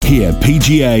hear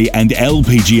PGA and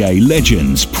LPGA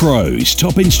legends, pros,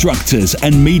 top instructors,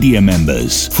 and media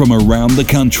members from around the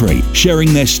country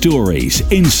sharing their stories,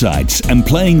 insights, and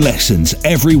playing lessons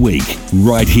every week,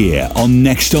 right here on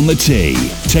Next on the Tee.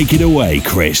 Take it away,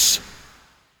 Chris.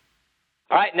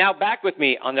 All right, now back with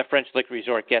me on the French Lick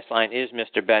Resort guest line is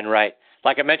Mr. Ben Wright.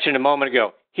 Like I mentioned a moment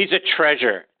ago, he's a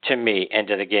treasure to me and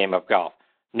to the game of golf.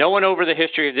 No one over the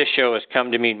history of this show has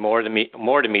come to mean more to me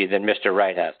than Mr.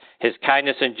 Wright has. His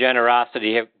kindness and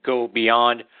generosity go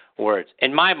beyond words.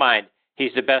 In my mind,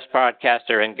 he's the best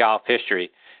broadcaster in golf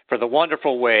history for the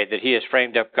wonderful way that he has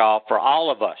framed up golf for all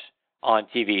of us on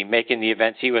TV, making the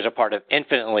events he was a part of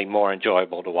infinitely more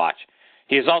enjoyable to watch.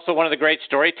 He is also one of the great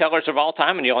storytellers of all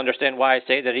time, and you'll understand why I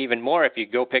say that even more if you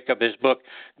go pick up his book,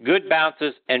 Good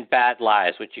Bounces and Bad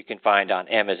Lies, which you can find on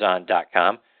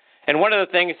Amazon.com. And one of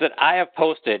the things that I have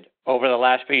posted over the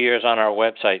last few years on our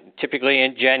website, typically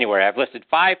in January, I've listed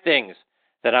 5 things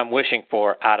that I'm wishing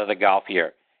for out of the golf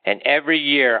year. And every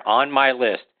year on my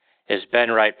list is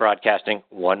Ben Wright broadcasting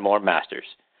one more Masters.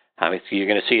 You're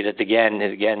going to see it again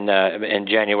in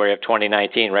January of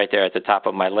 2019, right there at the top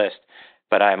of my list.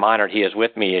 But I'm honored he is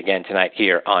with me again tonight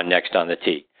here on Next on the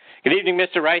Tee. Good evening,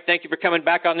 Mr. Wright. Thank you for coming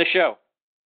back on the show.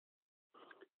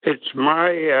 It's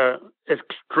my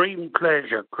extreme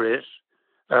pleasure, Chris.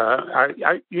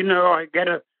 I get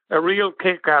a real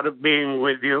kick out of being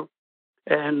with you,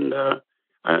 and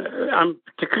I'm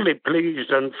particularly pleased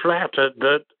and flattered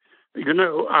that,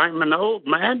 I'm an old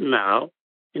man now.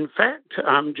 In fact,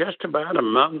 I'm just about a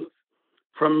month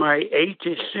from my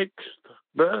 86th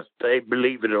birthday,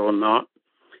 believe it or not.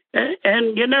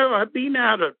 And I've been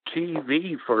out of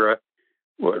TV for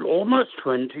almost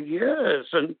 20 years,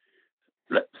 and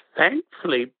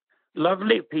thankfully,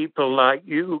 lovely people like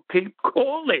you keep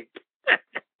calling.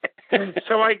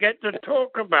 So I get to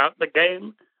talk about the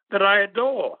game that I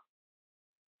adore.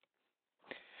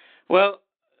 Well,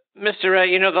 Mr. Wright,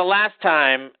 the last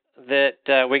time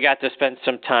that we got to spend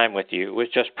some time with you was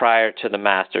just prior to the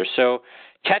Masters. So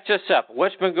catch us up.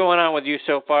 What's been going on with you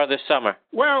so far this summer?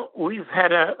 Well, we've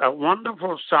had a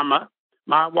wonderful summer.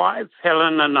 My wife,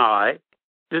 Helen, and I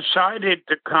decided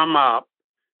to come up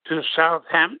to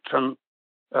Southampton,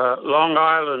 Long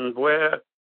Island, where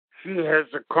she has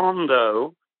a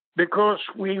condo, because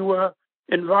we were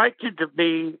invited to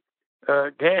be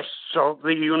guests of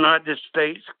the United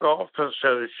States Golf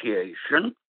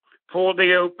Association for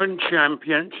the Open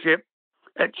Championship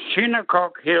at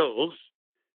Shinnecock Hills,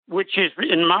 which is,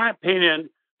 in my opinion,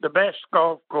 the best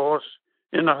golf course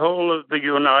in the whole of the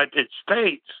United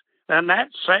States. And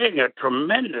that's saying a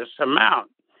tremendous amount.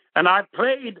 And I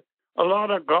played a lot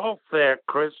of golf there,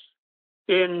 Chris,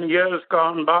 in years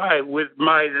gone by with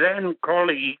my then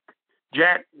colleague,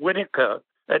 Jack Whitaker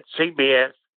at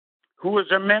CBS, who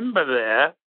was a member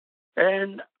there.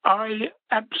 And I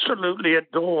absolutely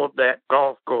adored that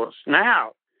golf course.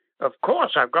 Now, of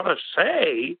course, I've got to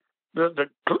say that the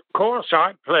course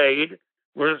I played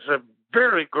was a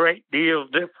very great deal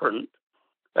different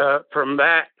from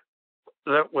that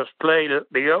was played at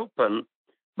the Open.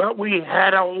 But we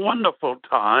had a wonderful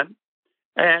time,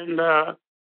 and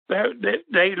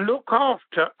they look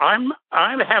after. I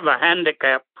have a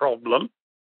handicap problem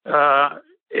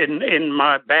in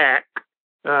my back.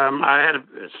 I had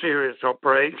a serious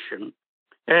operation,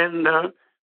 and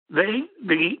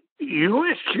the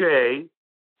USGA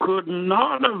could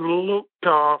not have looked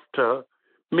after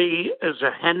me as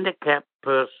a handicapped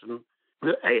person.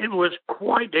 It was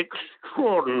quite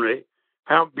extraordinary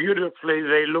how beautifully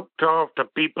they looked after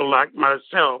people like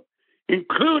myself,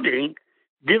 including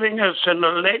giving us an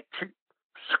electric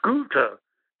scooter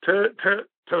to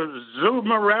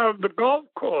zoom around the golf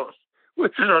course,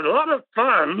 which is a lot of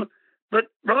fun, but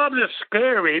rather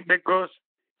scary because,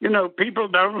 people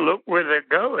don't look where they're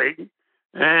going.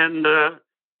 And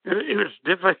it was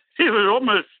different. It was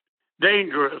almost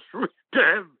dangerous to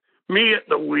have me at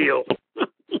the wheel.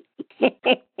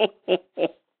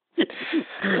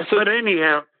 But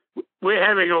anyhow, we're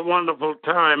having a wonderful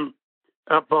time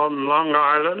up on Long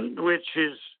Island, which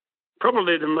is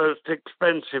probably the most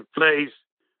expensive place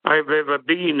I've ever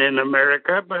been in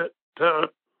America. But,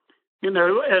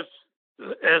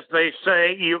 as they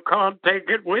say, you can't take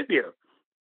it with you.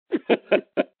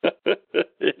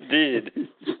 Indeed.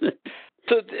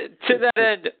 So to that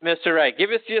end, Mr. Wright,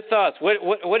 give us your thoughts.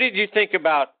 What did you think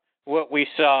about what we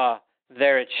saw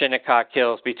there at Shinnecock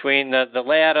Hills between the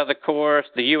layout of the course,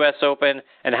 the U.S. Open,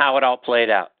 and how it all played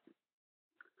out?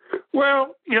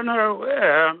 Well,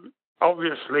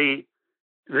 obviously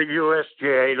the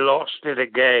USGA lost it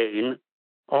again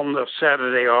on the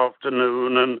Saturday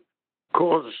afternoon and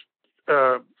caused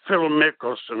Phil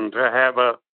Mickelson to have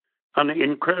a an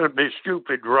incredibly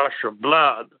stupid rush of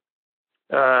blood.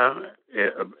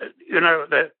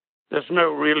 There's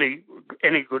no really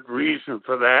any good reason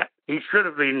for that. He should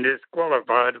have been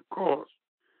disqualified, of course,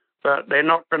 but they're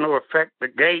not going to affect the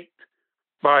gate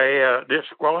by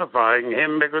disqualifying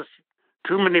him because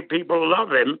too many people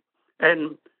love him,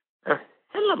 and a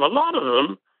hell of a lot of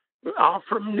them are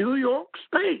from New York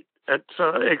State. It's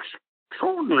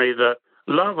extraordinary, the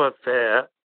love affair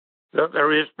that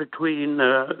there is between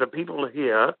the people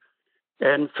here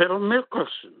and Phil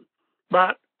Mickelson.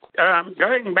 But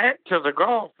going back to the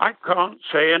golf, I can't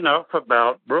say enough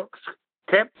about Brooks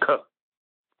Koepka,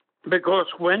 because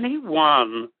when he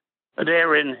won at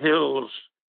Erin Hills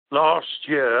last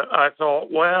year, I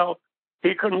thought, well,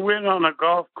 he can win on a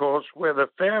golf course where the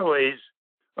fairways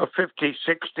are 50,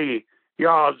 60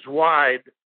 yards wide,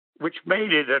 which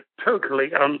made it a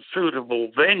totally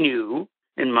unsuitable venue,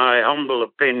 in my humble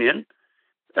opinion.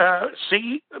 But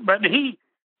he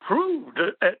proved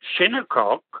at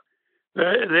Shinnecock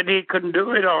that he can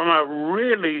do it on a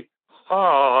really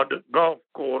hard golf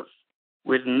course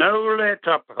with no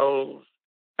let-up holes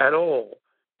at all.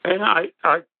 And I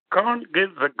can't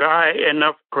give the guy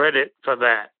enough credit for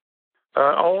that.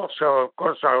 Also, of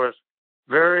course, I was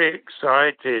very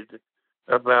excited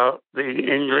about the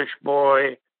English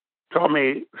boy,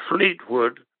 Tommy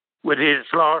Fleetwood, with his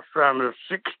last round of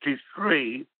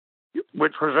 63,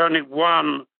 which was only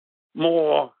one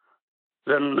more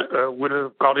than would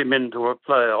have got him into a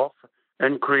playoff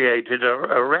and created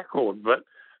a record. But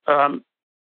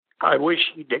I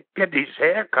wish he did get his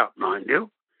hair cut, mind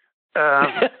you.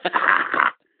 There's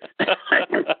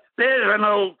an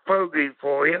old fogey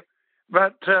for you.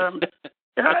 But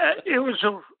it was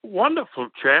a wonderful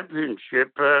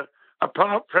championship,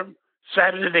 apart from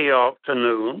Saturday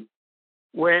afternoon,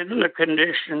 when the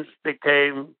conditions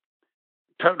became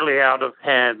totally out of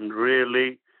hand,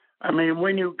 really. I mean,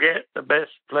 when you get the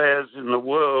best players in the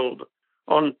world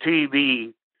on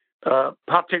TV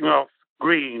putting off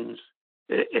greens,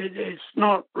 it's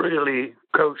not really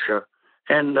kosher.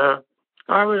 And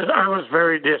I was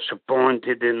very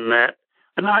disappointed in that.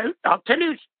 And I'll tell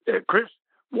you, Chris,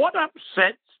 what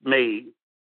upsets me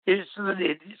is that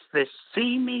it is this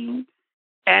seeming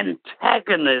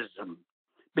antagonism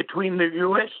between the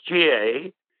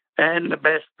USGA and the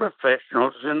best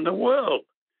professionals in the world.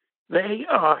 They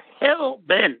are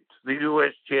hell-bent, the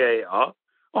USGA are,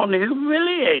 on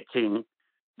humiliating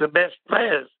the best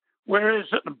players. Whereas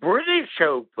at the British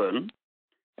Open,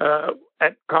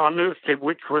 at Carnoustie,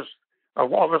 which was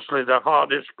obviously the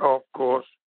hardest golf course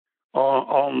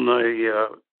on the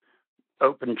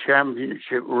Open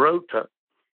Championship rota,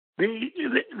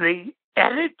 the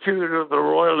attitude of the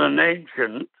Royal and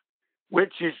Ancient,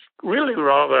 which is really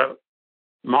rather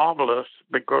marvelous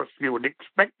because you would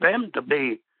expect them to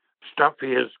be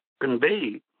stuffy as can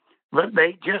be, but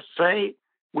they just say,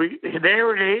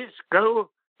 there it is, go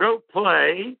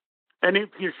play, and if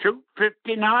you shoot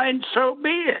 59, so be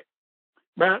it.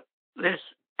 But this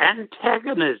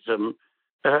antagonism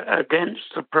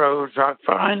against the pros, I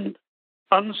find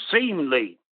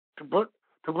unseemly, to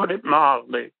put it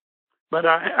mildly. But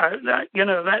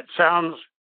that sounds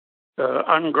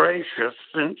ungracious,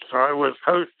 since I was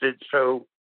hosted so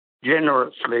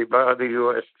generously by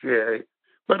the USGA.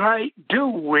 But I do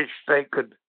wish they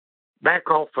could back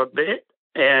off a bit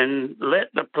and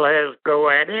let the players go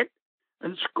at it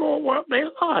and score what they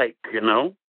like,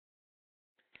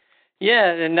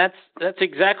 Yeah, and that's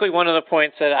exactly one of the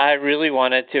points that I really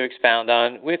wanted to expound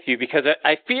on with you, because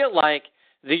I feel like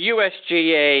the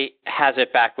USGA has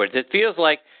it backwards. It feels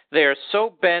like they're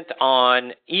so bent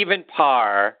on even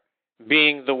par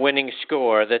being the winning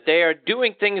score that they are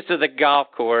doing things to the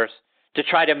golf course to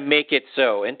try to make it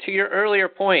so. And to your earlier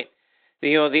point,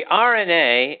 the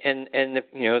R&A and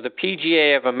the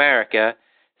PGA of America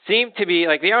seem to be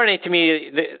like the R&A. To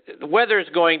me, the weather is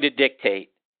going to dictate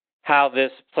how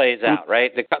this plays out,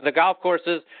 right? The golf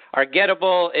courses are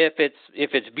gettable if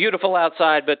it's beautiful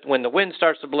outside, but when the wind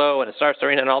starts to blow and it starts to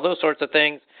rain and all those sorts of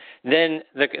things, then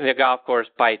the golf course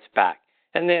bites back.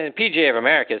 And then PGA of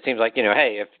America, it seems like,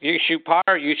 hey, if you shoot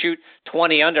par, you shoot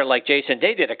 20 under like Jason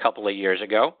Day did a couple of years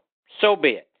ago, so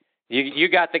be it. You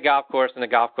got the golf course and the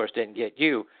golf course didn't get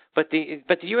you. But the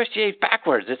USGA is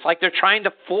backwards. It's like they're trying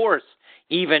to force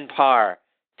even par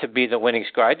to be the winning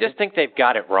score. I just think they've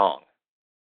got it wrong.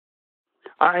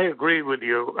 I agree with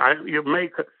you. You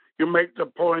make the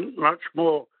point much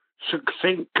more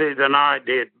succinctly than I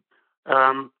did.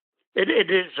 It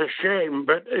is a shame,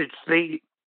 but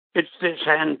it's this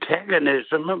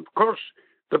antagonism. Of course,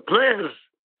 the players,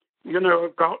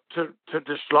 have got to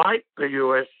dislike the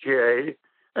USGA,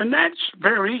 and that's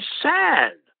very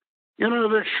sad.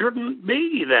 there shouldn't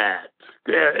be that.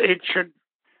 It should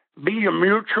be a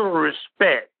mutual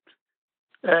respect.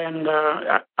 And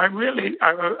I really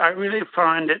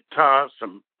find it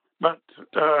tiresome. But,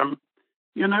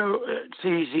 it's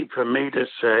easy for me to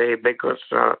say because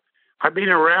I've been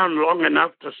around long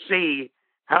enough to see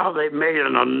how they made a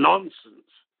nonsense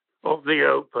of the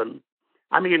Open.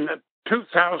 I mean,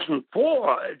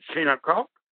 2004 at Shinnecock,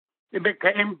 it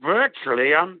became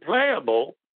virtually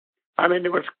unplayable. I mean,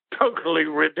 it was totally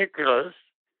ridiculous.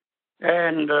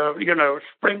 And,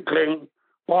 sprinkling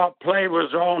while play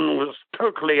was on was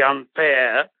totally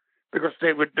unfair because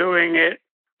they were doing it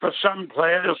for some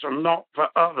players and not for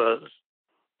others.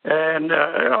 And,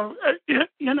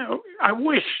 I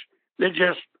wish they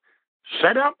just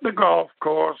set up the golf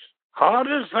course hard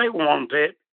as they want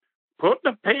it, put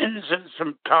the pins in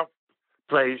some tough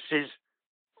places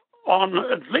on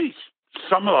at least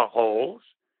some of the holes,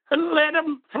 and let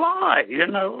them fly,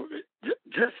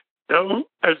 Just don't,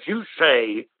 as you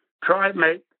say, try and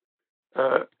make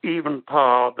even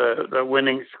par the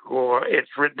winning score.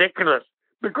 It's ridiculous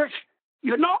because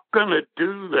you're not going to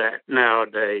do that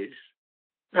nowadays.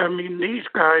 I mean, these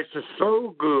guys are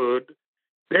so good,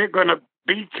 they're going to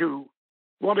beat you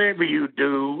whatever you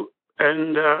do,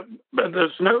 and but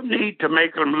there's no need to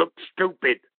make them look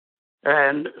stupid.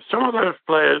 And some of those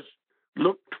players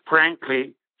looked,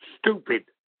 frankly, stupid.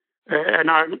 And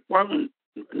I won't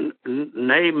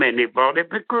name anybody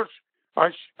because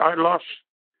I lost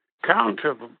count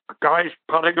of guys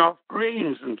putting off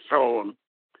greens and so on.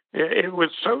 It was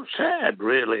so sad,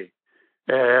 really.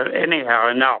 Anyhow,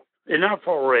 enough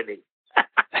already.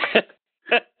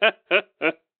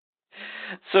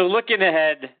 So looking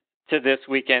ahead to this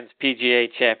weekend's PGA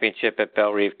Championship at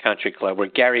Bellerive Country Club, where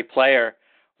Gary Player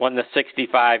won the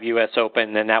 65 U.S.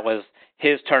 Open, and that was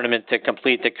his tournament to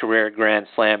complete the career Grand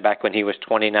Slam back when he was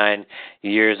 29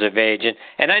 years of age.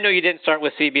 And I know you didn't start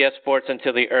with CBS Sports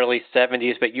until the early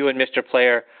 70s, but you and Mr.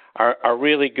 Player are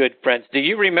really good friends. Do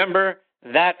you remember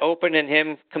that Open and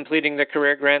him completing the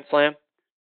career Grand Slam?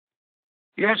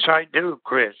 Yes, I do,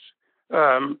 Chris.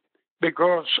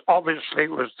 Because obviously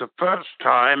it was the first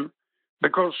time,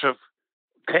 because of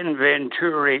Ken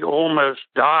Venturi almost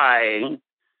dying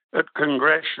at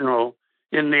Congressional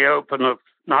in the Open of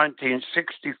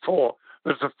 1964. It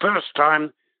was the first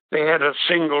time they had a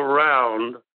single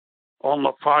round on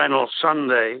the final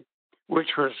Sunday,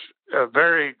 which was a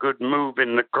very good move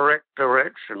in the correct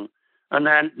direction and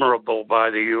admirable by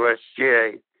the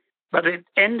USGA. But it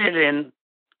ended in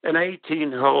an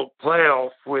 18-hole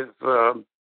playoff with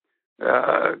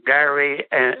Gary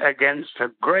against a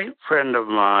great friend of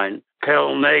mine,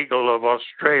 Kel Nagel of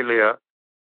Australia,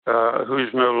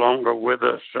 who's no longer with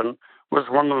us and was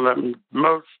one of the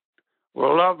most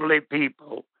lovely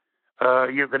people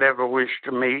you could ever wish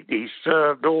to meet. He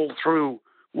served all through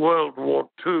World War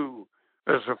II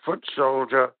as a foot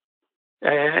soldier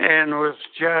and was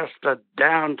just a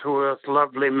down-to-earth,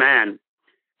 lovely man.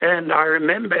 And I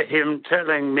remember him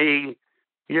telling me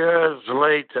years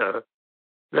later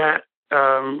that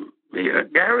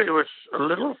Gary was a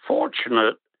little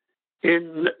fortunate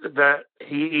in that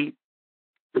he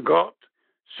got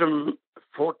some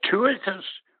fortuitous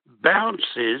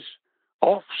bounces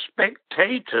off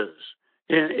spectators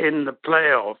in the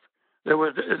playoff. There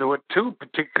were two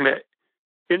particular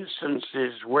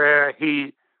instances where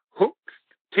he hooked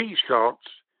tee shots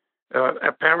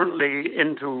apparently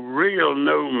into real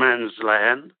no man's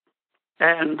land,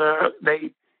 and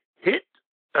they hit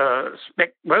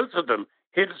both of them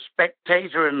hit a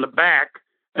spectator in the back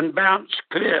and bounced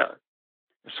clear.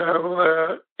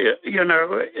 So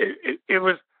it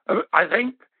was. I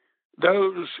think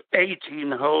those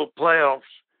 18-hole playoffs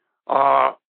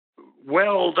are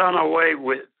well done away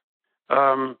with.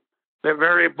 They're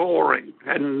very boring,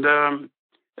 and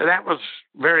that was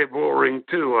very boring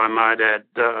too, I might add.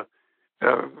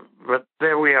 But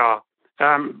there we are.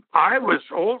 I was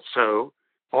also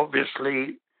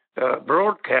obviously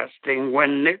broadcasting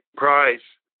when Nick Price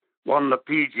won the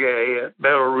PGA at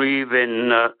Bellerive in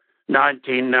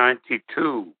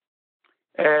 1992.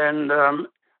 And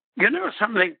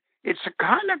something, it's a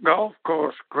kind of golf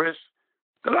course, Chris,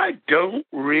 that I don't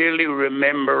really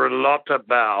remember a lot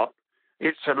about.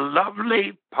 It's a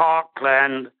lovely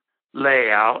parkland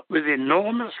layout with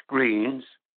enormous greens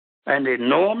and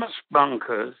enormous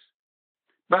bunkers,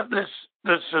 but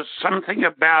there's something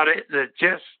about it that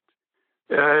just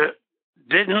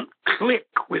didn't click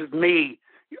with me.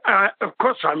 Of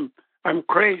course, I'm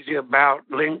crazy about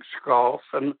links golf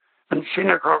and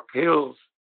Shinnecock Hills,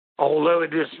 although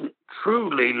it isn't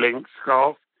truly links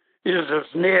golf, is as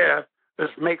near as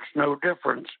makes no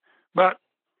difference. But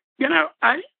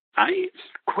I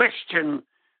question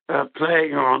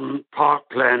playing on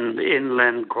parkland,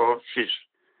 inland courses,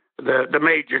 the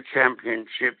major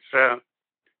championships. There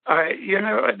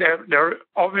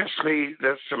obviously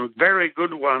there's some very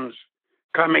good ones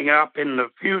coming up in the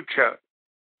future.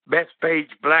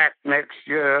 Bethpage Black next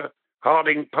year,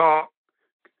 Harding Park,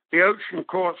 the Ocean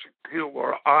Course at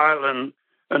Kilgore Island,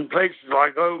 and places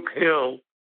like Oak Hill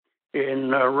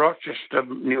in Rochester,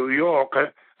 New York.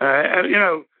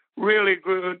 Really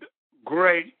good,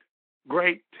 great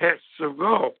tests of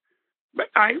golf. But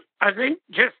I think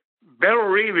just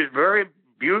Bellerive is very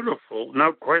beautiful,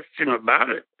 no question about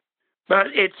it. But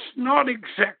it's not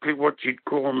exactly what you'd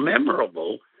call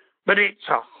memorable, but it's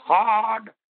a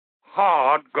hard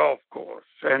golf course.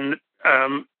 And,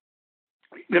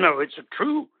 it's a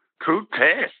true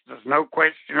test. There's no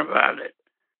question about it.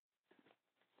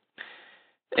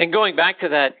 And going back to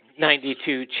that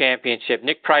 92 championship,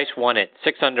 Nick Price won it,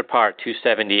 6 under par,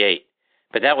 278.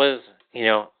 But that was,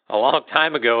 a long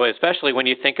time ago, especially when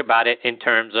you think about it in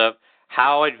terms of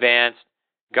how advanced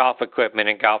golf equipment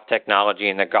and golf technology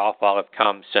and the golf ball have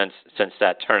come since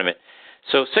that tournament.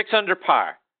 So 6 under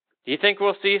par. Do you think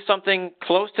we'll see something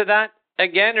close to that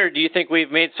again, or do you think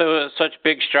we've made such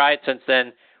big strides since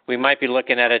then we might be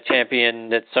looking at a champion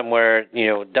that's somewhere,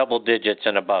 double digits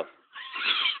and above?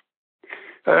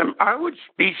 I would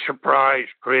be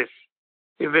surprised, Chris,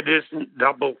 if it isn't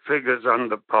double figures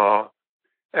under par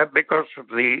because of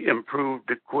the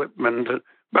improved equipment.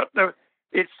 But the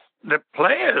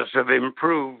players have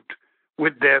improved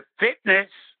with their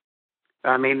fitness.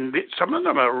 I mean, some of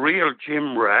them are real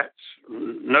gym rats,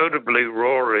 notably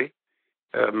Rory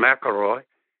McIlroy,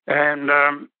 and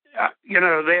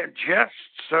they're just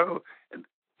so.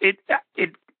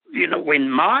 In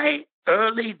my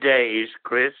early days,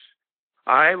 Chris,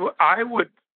 I would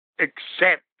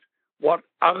accept what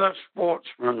other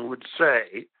sportsmen would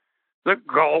say, that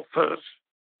golfers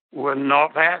were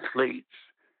not athletes.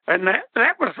 And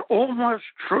that was almost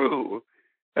true.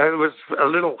 It was a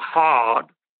little hard,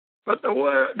 but there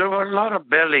were a lot of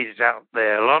bellies out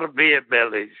there, a lot of beer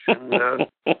bellies. And,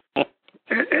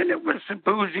 and it was a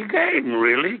boozy game,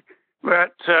 really.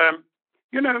 But,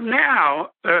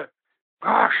 now,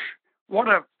 gosh, what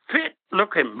a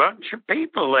fit-looking bunch of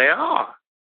people they are.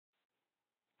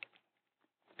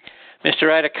 Mr.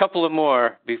 Wright, a couple of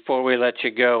more before we let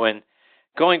you go. And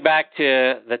going back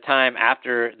to the time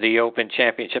after the Open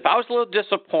Championship, I was a little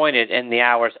disappointed in the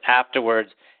hours afterwards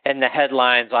and the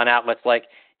headlines on outlets like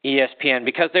ESPN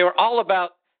because they were all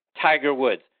about Tiger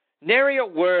Woods. Nary a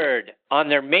word on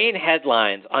their main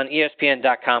headlines on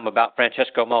ESPN.com about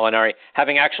Francesco Molinari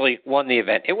having actually won the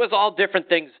event. It was all different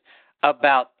things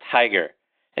about Tiger.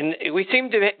 And we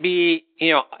seem to be,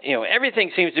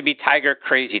 everything seems to be Tiger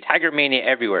crazy, Tiger mania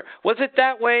everywhere. Was it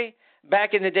that way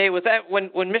back in the day? Was that when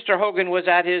Mr. Hogan was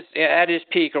at his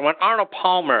peak, or when Arnold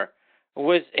Palmer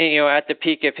was, at the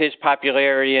peak of his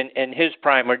popularity and his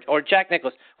prime, or Jack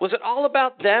Nicklaus? Was it all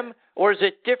about them, or is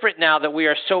it different now that we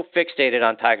are so fixated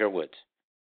on Tiger Woods?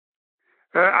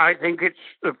 I think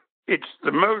it's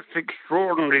the most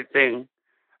extraordinary thing.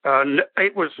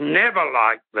 It was never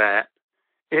like that.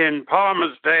 In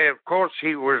Palmer's day, of course,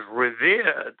 he was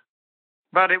revered,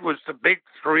 but it was the big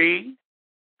three.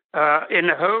 In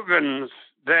Hogan's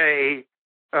day,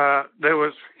 there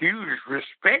was huge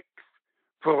respect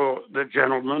for the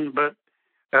gentleman, but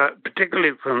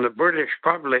particularly from the British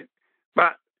public.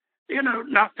 But,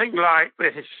 nothing like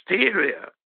the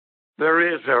hysteria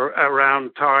there is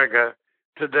around Tiger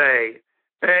today.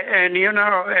 And,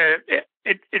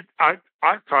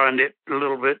 I find it a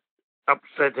little bit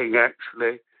upsetting,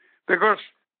 actually, because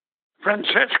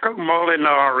Francesco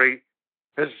Molinari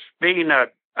has been a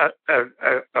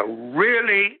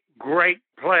really great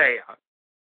player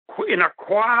in a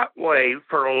quiet way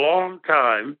for a long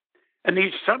time, and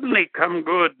he's suddenly come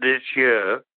good this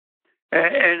year,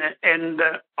 and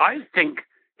I think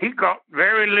he got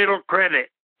very little credit.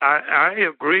 I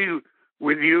agree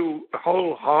with you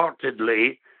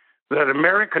wholeheartedly that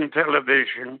American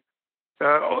television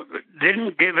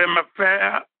didn't give him a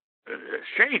fair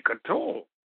shake at all.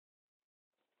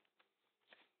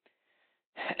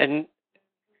 And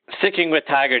sticking with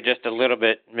Tiger just a little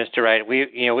bit, Mr. Wright,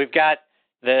 we've got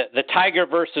the Tiger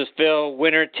versus Phil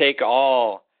winner take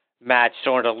all match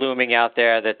sort of looming out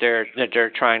there that they're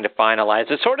trying to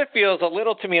finalize. It sort of feels a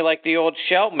little to me like the old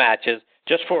shell matches,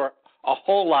 just for a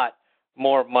whole lot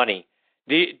more money.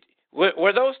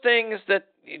 Were those things that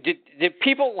did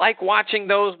people like watching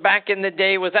those back in the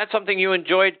day? Was that something you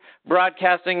enjoyed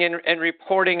broadcasting and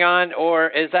reporting on, or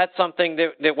is that something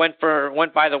that went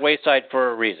by the wayside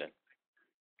for a reason?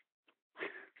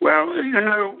 Well,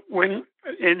 when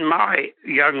in my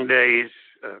young days,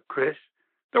 Chris,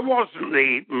 there wasn't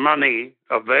the money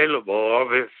available,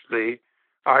 obviously.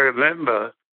 I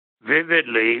remember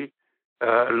vividly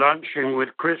lunching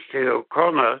with Christy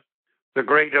O'Connor, the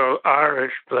great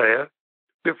Irish player,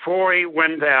 before he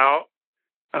went out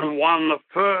and won the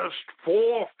first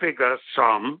four-figure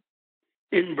sum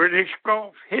in British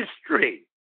golf history.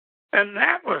 And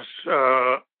that was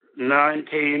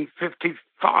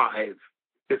 1955,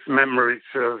 if memory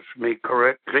serves me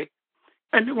correctly.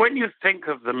 And when you think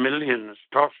of the millions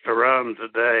tossed around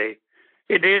today,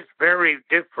 it is very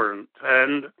different.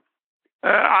 And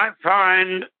I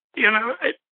find,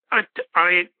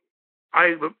 I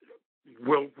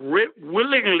will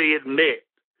willingly admit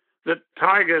that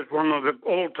Tiger's one of the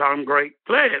all-time great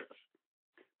players.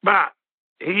 But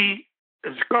he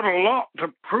has got a lot to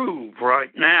prove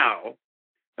right now,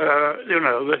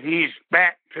 that he's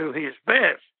back to his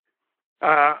best.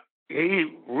 He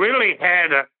really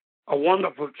had a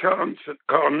wonderful chance at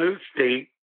Carnoustie,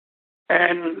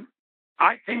 and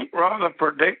I think rather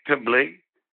predictably,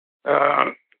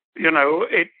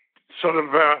 it sort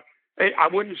of, I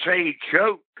wouldn't say he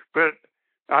choked, but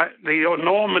the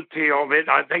enormity of it,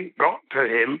 I think, got to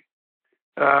him.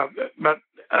 But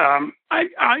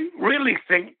I really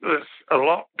think there's a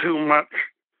lot too much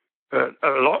of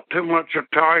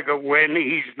Tiger when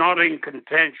he's not in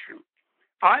contention.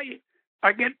 I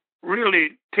get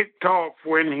really ticked off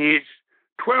when he's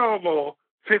 12 or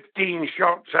 15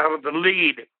 shots out of the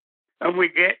lead, and we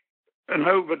get an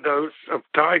overdose of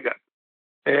Tiger.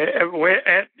 At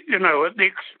the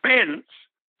expense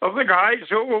of the guys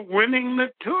who were winning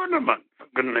the tournament, for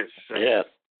goodness sake. Yes.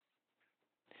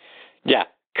 Yeah,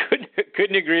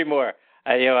 couldn't agree more.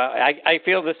 I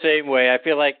feel the same way. I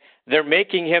feel like they're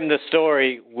making him the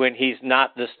story when he's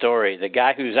not the story. The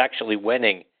guy who's actually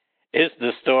winning is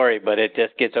the story, but it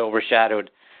just gets overshadowed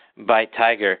by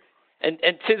Tiger. And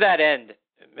to that end,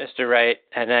 Mr. Wright,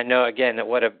 and I know, again,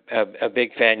 what a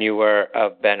big fan you were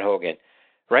of Ben Hogan.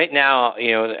 Right now,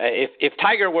 if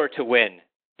Tiger were to win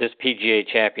this PGA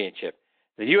Championship,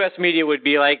 the U.S. media would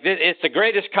be like, it's the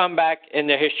greatest comeback in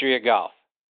the history of golf.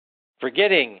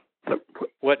 Forgetting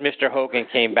what Mr. Hogan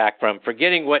came back from,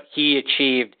 forgetting what he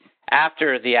achieved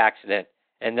after the accident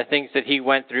and the things that he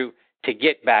went through to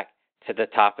get back to the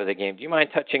top of the game. Do you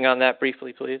mind touching on that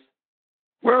briefly, please?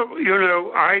 Well,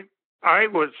 I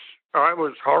was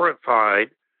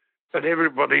horrified at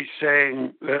everybody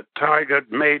saying that Tiger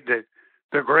made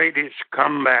the greatest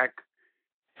comeback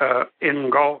in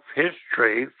golf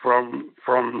history from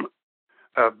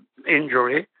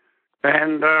injury,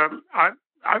 and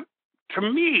to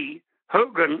me,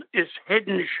 Hogan is head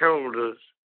and shoulders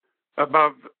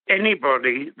above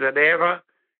anybody that ever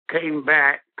came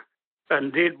back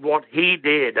and did what he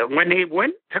did. And when he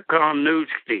went to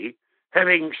Carnoustie,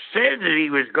 having said that he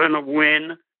was going to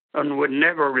win and would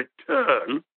never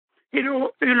return,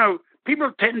 people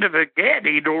tend to forget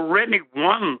he'd already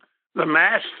won the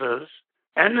Masters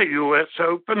and the U.S.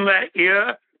 Open that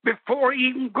year before he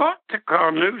even got to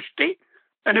Carnoustie.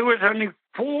 And it was only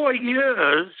 4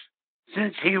 years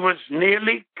since he was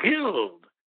nearly killed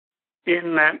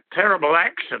in that terrible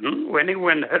accident when he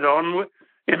went head-on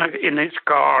in his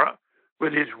car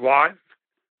with his wife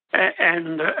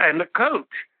and a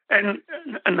coach. And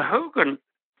Hogan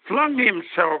flung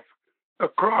himself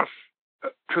across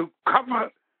to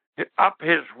cover up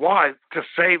his wife to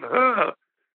save her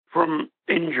from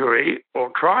injury, or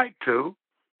tried to,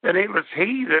 and it was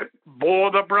he that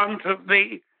bore the brunt of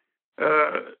the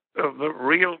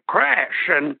real crash.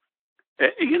 And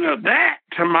that,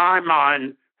 to my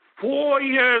mind, 4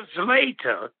 years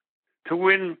later, to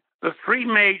win the three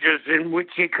majors in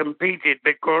which he competed,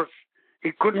 because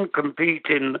he couldn't compete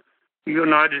in the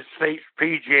United States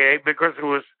PGA because it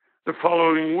was the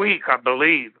following week, I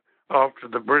believe, after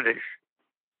the British.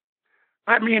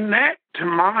 I mean, that, to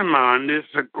my mind, is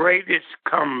the greatest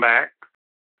comeback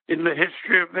in the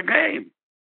history of the game.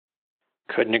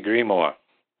 Couldn't agree more.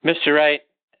 Mr. Wright,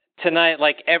 tonight,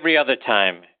 like every other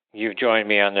time you've joined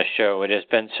me on the show, it has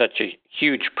been such a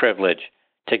huge privilege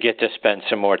to get to spend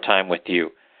some more time with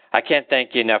you. I can't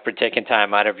thank you enough for taking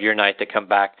time out of your night to come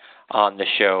back on the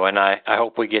show, and I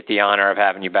hope we get the honor of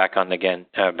having you back on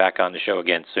the show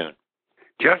again soon.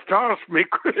 Just ask me,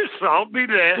 Chris. I'll be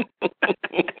there.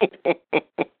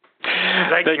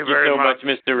 Thank you very much,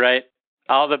 Mr. Wright.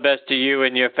 All the best to you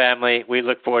and your family. We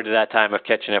look forward to that time of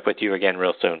catching up with you again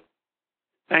real soon.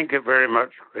 Thank you very much,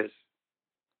 Chris.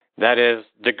 That is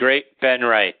the great Ben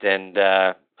Wright. And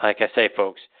like I say,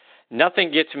 folks,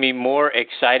 nothing gets me more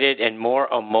excited and more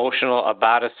emotional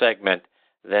about a segment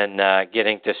than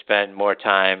getting to spend more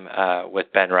time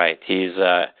with Ben Wright. He's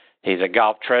a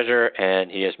golf treasure,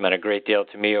 and he has meant a great deal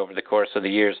to me over the course of the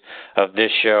years of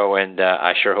this show, and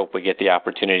I sure hope we get the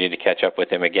opportunity to catch up with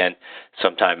him again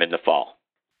sometime in the fall.